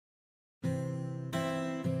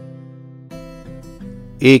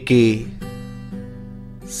A K.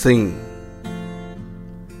 Singh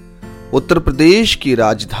Uttar Pradesh की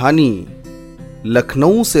राजधानी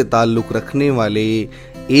लखनऊ से ताल्लुक रखने वाले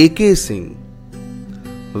ए.के. सिंह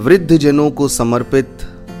वृद्धजनों को समर्पित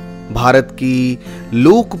भारत की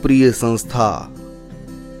लोकप्रिय संस्था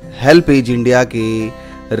हेल्पेज इंडिया के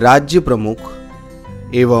राज्य प्रमुख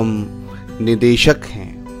एवं निदेशक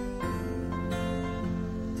हैं।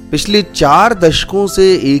 पिछले 4 दशकों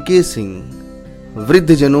से ए.के. सिंह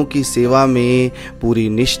वृद्धजनों की सेवा में पूरी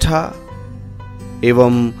निष्ठा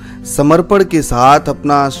एवं समर्पण के साथ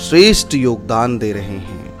अपना श्रेष्ठ योगदान दे रहे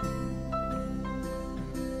हैं।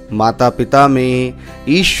 माता पिता में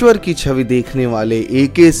ईश्वर की छवि देखने वाले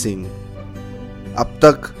ए.के. सिंह अब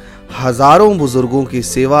तक हजारों बुजुर्गों की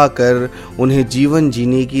सेवा कर उन्हें जीवन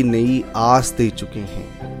जीने की नई आस दे चुके हैं।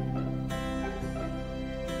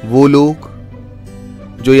 वो लोग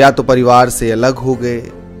जो या तो परिवार से अलग हो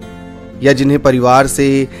गए या जिन्हें परिवार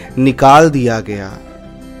से निकाल दिया गया,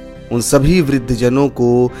 उन सभी वृद्धजनों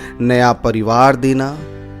को नया परिवार देना,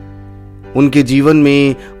 उनके जीवन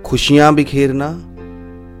में खुशियां बिखेरना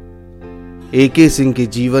ए.के. सिंह के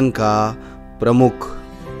जीवन का प्रमुख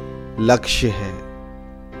लक्ष्य है।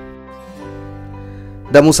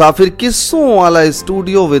 द मुसाफिर किस्सों वाला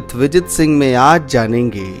स्टूडियो विद विजित सिंह में आज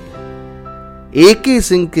जानेंगे ए.के.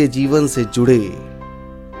 सिंह के जीवन से जुड़े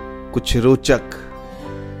कुछ रोचक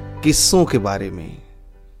किस्सों के बारे में।